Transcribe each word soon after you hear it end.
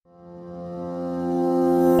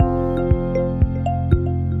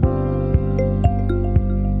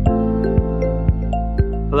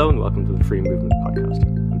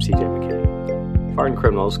foreign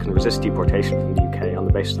criminals can resist deportation from the UK on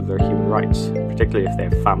the basis of their human rights, particularly if they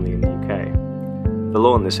have family in the UK. The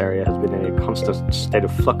law in this area has been in a constant state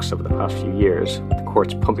of flux over the past few years, with the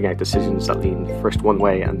courts pumping out decisions that lean first one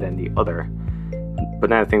way and then the other. But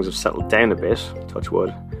now things have settled down a bit, touch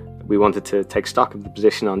wood, we wanted to take stock of the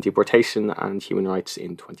position on deportation and human rights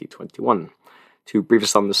in 2021. To brief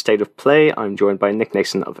us on the state of play, I'm joined by Nick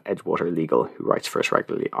Nason of Edgewater Legal, who writes for us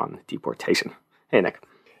regularly on deportation. Hey, Nick.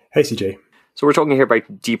 Hey, CJ. So we're talking here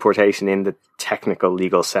about deportation in the technical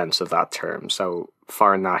legal sense of that term. So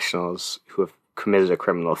foreign nationals who have committed a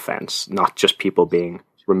criminal offence, not just people being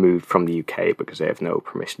removed from the UK because they have no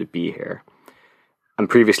permission to be here. And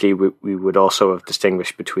previously, we would also have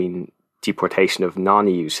distinguished between deportation of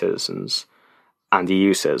non-EU citizens and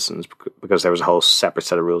EU citizens, because there was a whole separate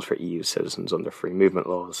set of rules for EU citizens under free movement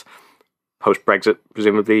laws. Post-Brexit,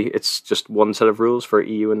 presumably, it's just one set of rules for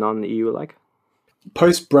EU and non-EU alike?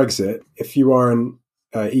 Post-Brexit, if you are an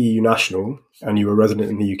EU national and you were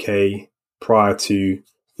resident in the UK prior to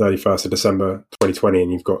 31st of December 2020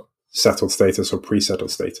 and you've got settled status or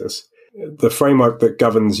pre-settled status, the framework that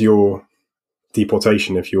governs your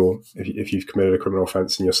deportation, if you've committed a criminal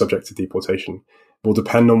offence and you're subject to deportation, will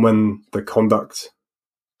depend on when the conduct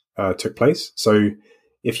took place. So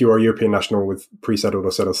if you are a European national with pre-settled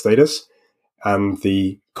or settled status and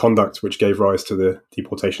the conduct which gave rise to the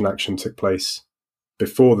deportation action took place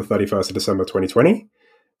before the 31st of December 2020,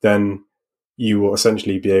 then you will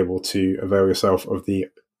essentially be able to avail yourself of the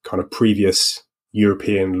kind of previous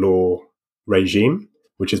European law regime,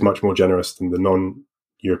 which is much more generous than the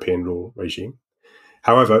non-European law regime.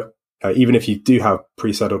 However, even if you do have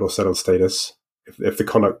pre-settled or settled status, if the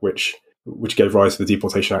conduct which gave rise to the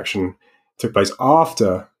deportation action took place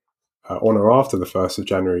after, on or after the 1st of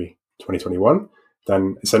January 2021,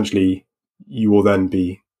 then essentially you will then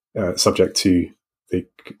be subject to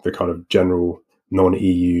the kind of general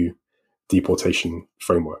non-EU deportation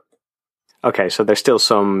framework. Okay, so there's still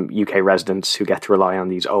some UK residents who get to rely on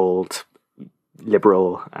these old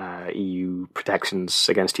liberal EU protections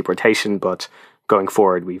against deportation, but going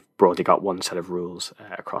forward, we've broadly got one set of rules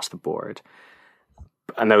across the board.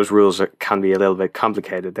 And those rules can be a little bit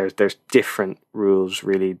complicated. There's different rules,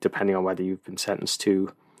 really, depending on whether you've been sentenced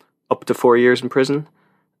to up to 4 years in prison,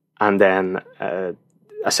 and then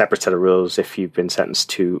a separate set of rules if you've been sentenced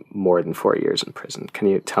to more than 4 years in prison. Can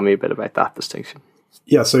you tell me a bit about that distinction?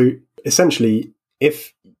 Yeah, so essentially,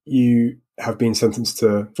 if you have been sentenced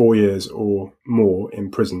to 4 years or more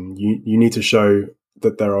in prison, you need to show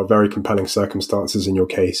that there are very compelling circumstances in your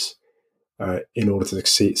case in order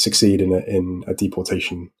to succeed in a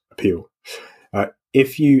deportation appeal.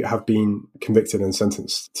 If you have been convicted and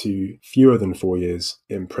sentenced to fewer than 4 years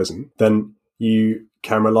in prison, then you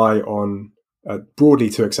can rely on broadly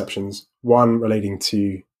two exceptions, one relating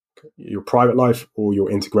to your private life or your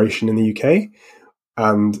integration in the UK,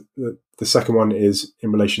 and the second one is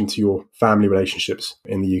in relation to your family relationships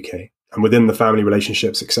in the UK. And within the family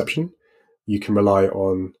relationships exception, you can rely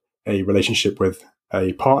on a relationship with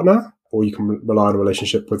a partner, or you can rely on a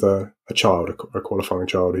relationship with a child, a qualifying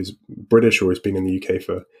child who's British or who's been in the UK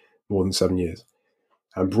for more than 7 years.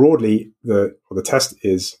 And broadly, the test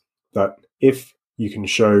is that if you can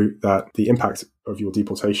show that the impact of your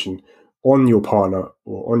deportation on your partner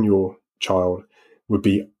or on your child would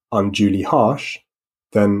be unduly harsh,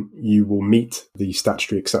 then you will meet the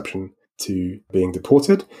statutory exception to being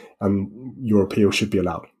deported and your appeal should be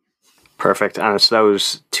allowed. Perfect. And it's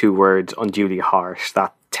those two words, unduly harsh,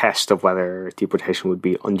 that test of whether deportation would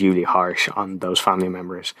be unduly harsh on those family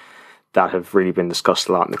members, that have really been discussed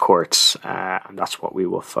a lot in the courts, and that's what we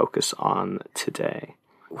will focus on today.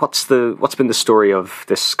 What's been the story of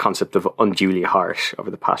this concept of unduly harsh over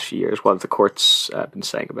the past few years? What have the courts been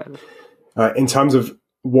saying about it? In terms of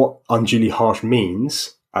what unduly harsh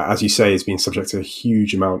means, as you say, it's been subject to a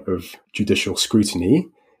huge amount of judicial scrutiny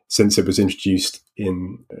since it was introduced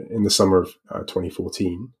in the summer of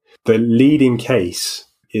 2014. The leading case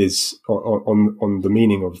is on the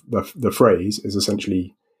meaning of the phrase is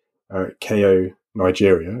essentially KO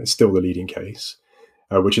Nigeria. It's still the leading case,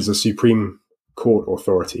 which is a Supreme Court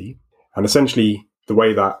authority. And essentially the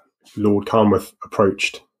way that Lord Carnwath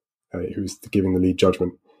approached, who was giving the lead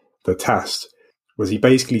judgment, the test, was he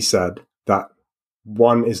basically said that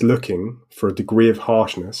one is looking for a degree of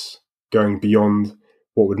harshness going beyond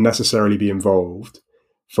what would necessarily be involved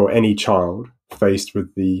for any child faced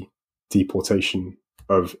with the deportation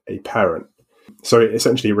of a parent. So it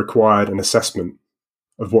essentially required an assessment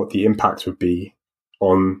of what the impact would be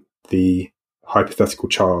on the hypothetical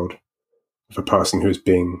child of a person who is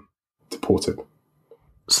being deported.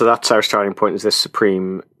 So that's our starting point, is this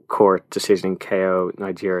Supreme Court decision in KO,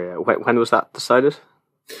 Nigeria. When was that decided?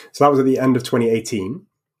 So that was at the end of 2018.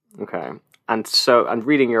 Okay. And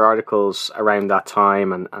reading your articles around that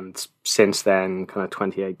time and since then, kind of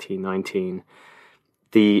 2018, 19,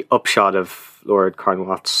 the upshot of Lord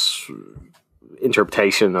Carnwatt's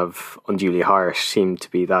interpretation of unduly harsh seemed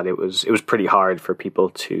to be that it was pretty hard for people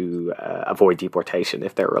to avoid deportation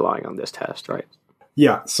if they're relying on this test, right?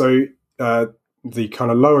 Yeah. So the kind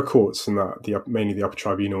of lower courts and mainly the upper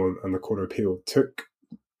tribunal and the Court of Appeal took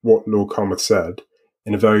what Lord Carnwatt said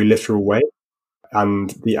in a very literal way, and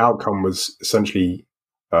the outcome was essentially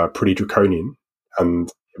pretty draconian, and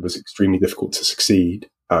it was extremely difficult to succeed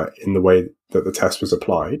in the way that the test was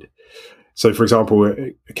applied. So, for example,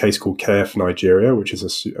 a case called KF Nigeria, which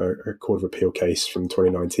is a Court of Appeal case from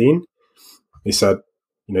 2019, they said,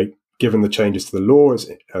 given the changes to the law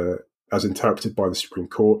as interpreted by the Supreme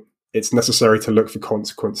Court, it's necessary to look for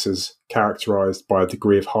consequences characterized by a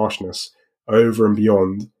degree of harshness over and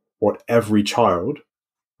beyond what every child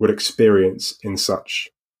would experience in such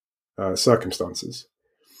circumstances.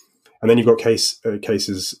 And then you've got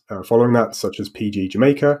cases following that, such as PG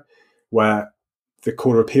Jamaica, where the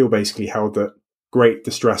Court of Appeal basically held that great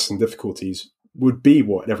distress and difficulties would be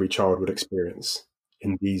what every child would experience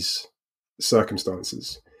in these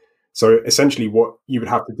circumstances. So essentially what you would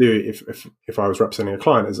have to do if I was representing a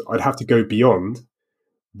client is I'd have to go beyond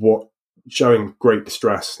what showing great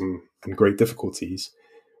distress and great difficulties,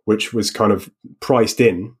 which was kind of priced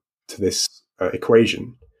in to this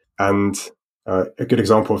equation. And a good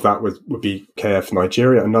example of that would be KF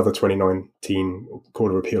Nigeria, another 2019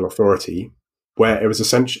 Court of Appeal authority, where it was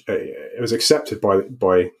essentially it was accepted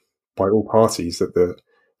by all parties that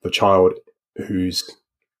the child whose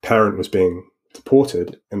parent was being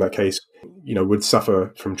deported in that case, would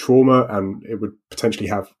suffer from trauma and it would potentially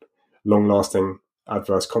have long-lasting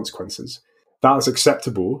adverse consequences. That was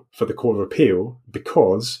acceptable for the Court of Appeal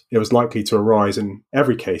because it was likely to arise in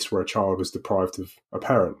every case where a child was deprived of a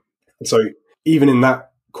parent. And so even in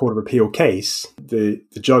that Court of Appeal case, the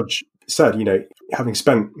judge said, having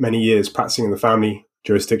spent many years practicing in the family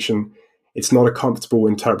jurisdiction, it's not a comfortable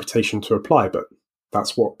interpretation to apply, but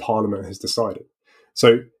that's what Parliament has decided.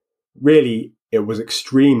 So really, it was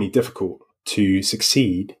extremely difficult to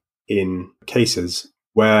succeed in cases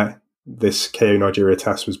where this KO Nigeria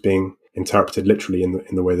test was being interpreted literally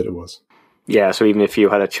in the way that it was. Yeah, so even if you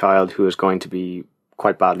had a child who was going to be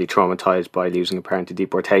quite badly traumatized by losing a parent to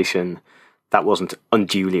deportation, that wasn't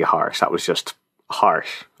unduly harsh. That was just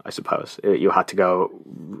harsh, I suppose. You had to go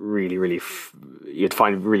you'd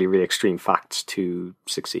find really, really extreme facts to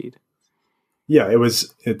succeed. Yeah, it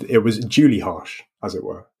was duly harsh, as it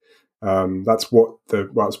were. That's what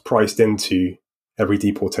was priced into every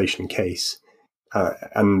deportation case.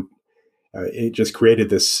 And it just created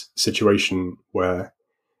this situation where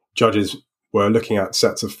judges were looking at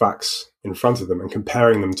sets of facts in front of them and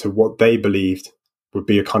comparing them to what they believed would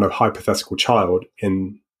be a kind of hypothetical child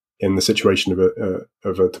in the situation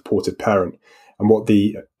of a deported parent, and what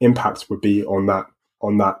the impact would be on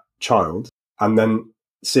that child, and then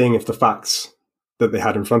seeing if the facts that they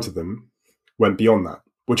had in front of them went beyond that,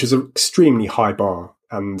 which is an extremely high bar.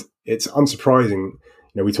 And it's unsurprising.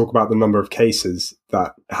 We talk about the number of cases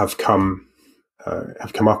that have come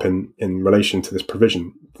up in relation to this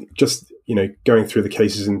provision. Just going through the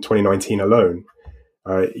cases in 2019 alone,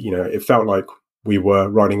 it felt like we were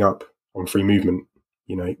riding up on free movement.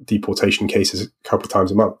 Deportation cases a couple of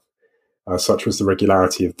times a month. Such was the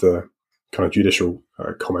regularity of the kind of judicial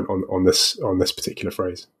comment on this particular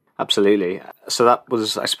phrase. Absolutely. So that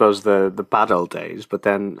was, I suppose, the bad old days. But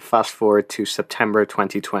then fast forward to September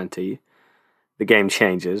 2020, the game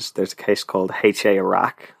changes. There's a case called H.A.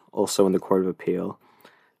 Iraq, also in the Court of Appeal.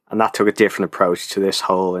 And that took a different approach to this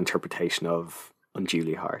whole interpretation of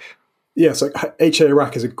unduly harsh. Yeah, so H.A.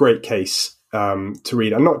 Iraq is a great case to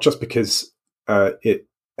read. And not just because it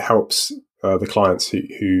helps the clients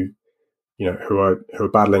who are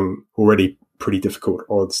battling already pretty difficult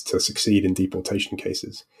odds to succeed in deportation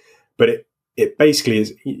cases. But it basically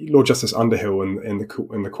is Lord Justice Underhill in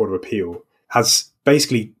the Court of Appeal has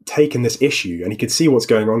basically taken this issue, and he could see what's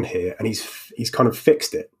going on here, and he's kind of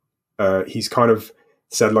fixed it. He's kind of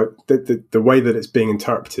said, like, the way that it's being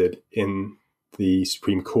interpreted in the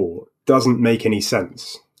Supreme Court doesn't make any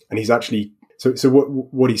sense. And he's actually so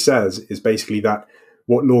what he says is basically that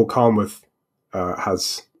what Lord Carnwatt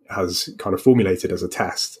has kind of formulated as a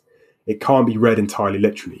test, it can't be read entirely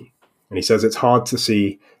literally. And he says it's hard to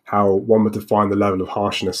see how one would define the level of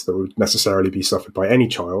harshness that would necessarily be suffered by any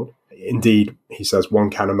child. Indeed, he says one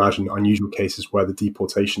can imagine unusual cases where the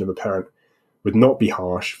deportation of a parent would not be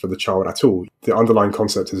harsh for the child at all. The underlying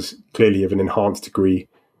concept is clearly of an enhanced degree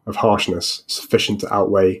of harshness sufficient to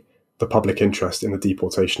outweigh the public interest in the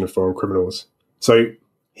deportation of foreign criminals. So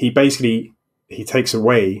he takes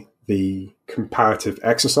away the comparative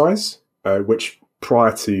exercise, which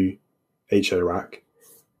prior to HA-RAC,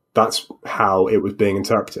 that's how it was being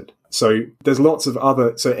interpreted. So there's lots of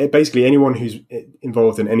other. So basically, anyone who's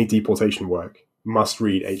involved in any deportation work must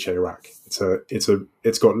read HA-RAC.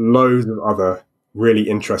 It's got loads of other really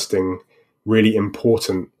interesting, really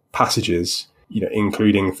important passages,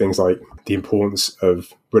 including things like the importance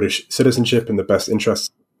of British citizenship and the best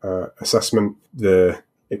interest assessment.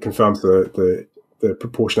 It confirms the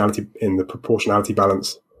proportionality in the proportionality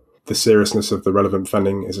balance. The seriousness of the relevant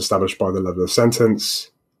offending is established by the level of sentence.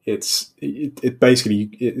 There's a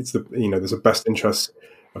best interest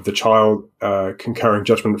of the child concurring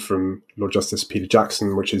judgment from Lord Justice Peter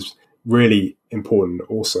Jackson, which is really important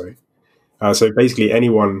also. So basically,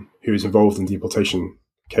 anyone who is involved in deportation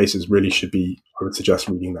cases really should be, I would suggest,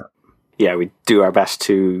 reading that. Yeah, we do our best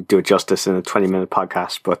to do it justice in a 20-minute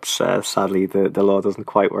podcast, but sadly the law doesn't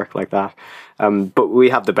quite work like that. But we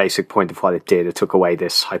have the basic point of what it did. It took away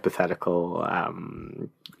this hypothetical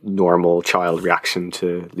normal child reaction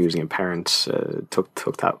to losing a parent,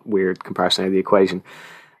 took that weird comparison out of the equation.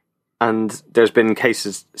 And there's been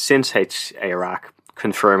cases since HA-RAC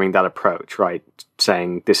confirming that approach, right?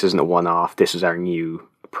 Saying this isn't a one-off, this is our new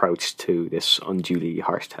approach to this unduly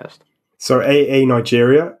harsh test. So AA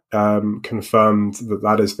Nigeria confirmed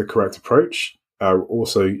that is the correct approach.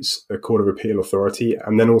 Also a Court of Appeal authority,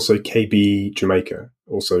 and then also KB Jamaica,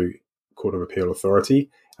 also Court of Appeal authority.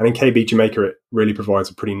 And in KB Jamaica, it really provides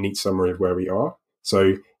a pretty neat summary of where we are.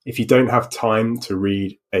 So if you don't have time to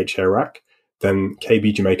read HA-RAC, then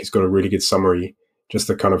KB Jamaica's got a really good summary, just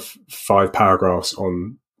a kind of 5 paragraphs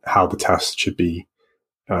on how the test should be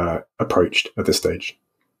approached at this stage.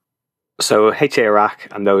 So HA-RAC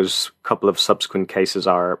and those couple of subsequent cases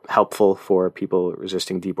are helpful for people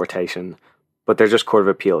resisting deportation, but they're just Court of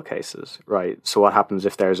Appeal cases, right? So what happens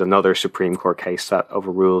if there's another Supreme Court case that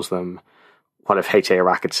overrules them? What if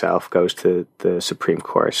HA-RAC itself goes to the Supreme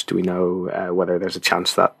Court? Do we know whether there's a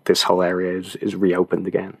chance that this whole area is reopened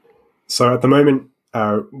again? So at the moment,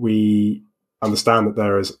 we understand that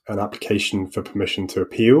there is an application for permission to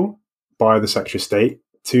appeal by the Secretary of State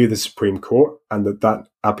to the Supreme Court, and that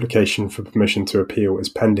application for permission to appeal is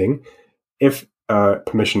pending. If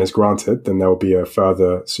permission is granted, then there will be a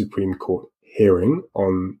further Supreme Court hearing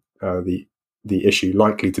on the issue,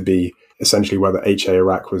 likely to be essentially whether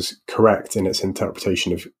HA-RAC was correct in its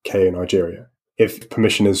interpretation of KO Nigeria. If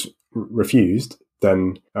permission is refused,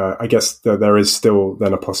 then I guess there is still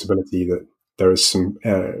then a possibility that there is some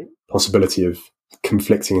possibility of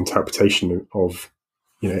conflicting interpretation of,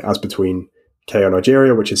 as between KO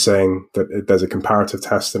Nigeria, which is saying that there's a comparative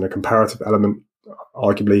test and a comparative element,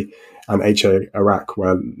 arguably, and HA-RAC,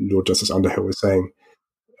 where Lord Justice Underhill was saying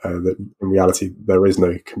that in reality there is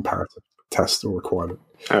no comparative test or requirement.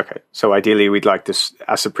 Okay, so ideally we'd like this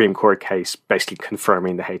a Supreme Court case basically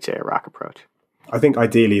confirming the HA-RAC approach. I think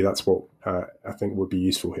ideally that's what I think would be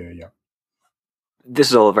useful here, yeah.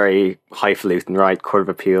 This is all very highfalutin, right? Court of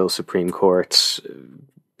Appeal, Supreme Court,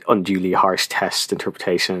 unduly harsh test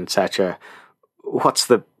interpretation, etc. What's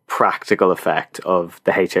the practical effect of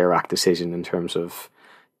the HA-RAC decision in terms of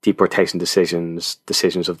deportation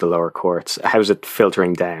decisions of the lower courts? How's it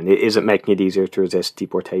filtering down? Is it making it easier to resist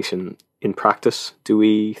deportation in practice, do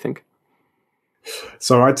we think?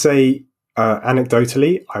 So I'd say,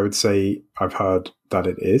 anecdotally, I would say I've heard that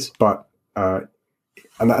it is, but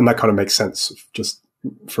and that kind of makes sense just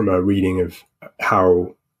from a reading of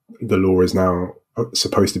how the law is now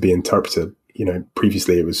supposed to be interpreted.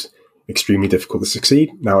 Previously it was extremely difficult to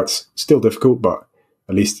succeed. Now it's still difficult, but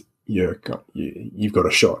at least you've got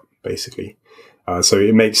a shot, basically. So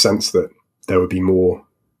it makes sense that there would be more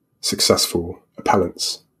successful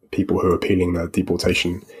appellants, people who are appealing their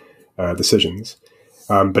deportation decisions.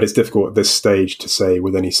 But it's difficult at this stage to say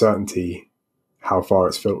with any certainty how far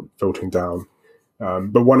it's filtering down.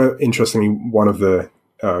 But one of the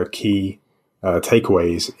key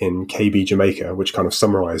takeaways in KB Jamaica, which kind of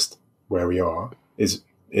summarized where we are, is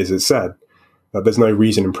it said that there's no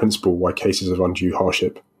reason in principle why cases of undue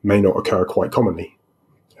hardship may not occur quite commonly,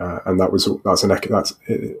 and that's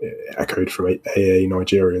echoed from AA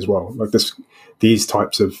Nigeria as well. Like these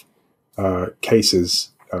types of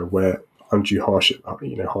cases where undue hardship,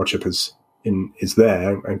 hardship is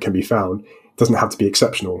there and can be found. It doesn't have to be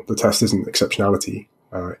exceptional. The test isn't exceptionality.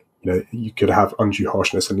 You could have undue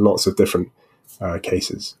harshness in lots of different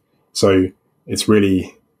cases. So it's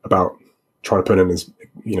really about trying to put in as,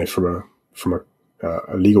 from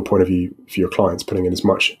a legal point of view for your clients, putting in as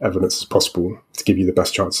much evidence as possible to give you the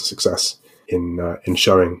best chance of success in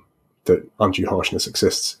showing that undue harshness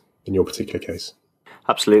exists in your particular case.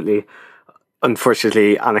 Absolutely.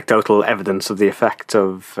 Unfortunately, anecdotal evidence of the effect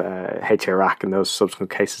of HIRAC in those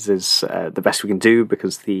subsequent cases is the best we can do,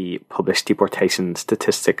 because the published deportation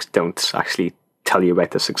statistics don't actually tell you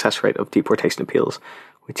about the success rate of deportation appeals,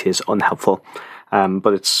 which is unhelpful.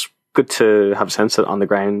 But it's good to have a sense that on the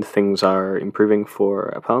ground things are improving for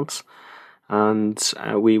appellants, and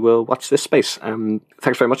we will watch this space.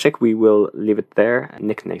 Thanks very much, Nick. We will leave it there.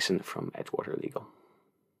 Nick Nason from Edgewater Legal.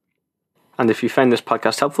 And if you found this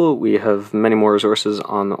podcast helpful, we have many more resources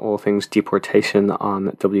on all things deportation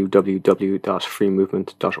on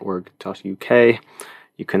www.freemovement.org.uk.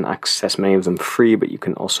 You can access many of them free, but you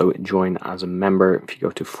can also join as a member if you go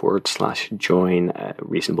to /join,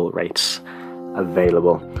 reasonable rates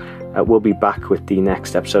available. We'll be back with the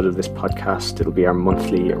next episode of this podcast. It'll be our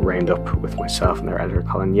monthly roundup with myself and our editor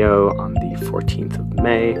Colin Yeo on the 14th of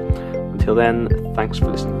May. Until then, thanks for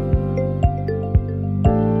listening.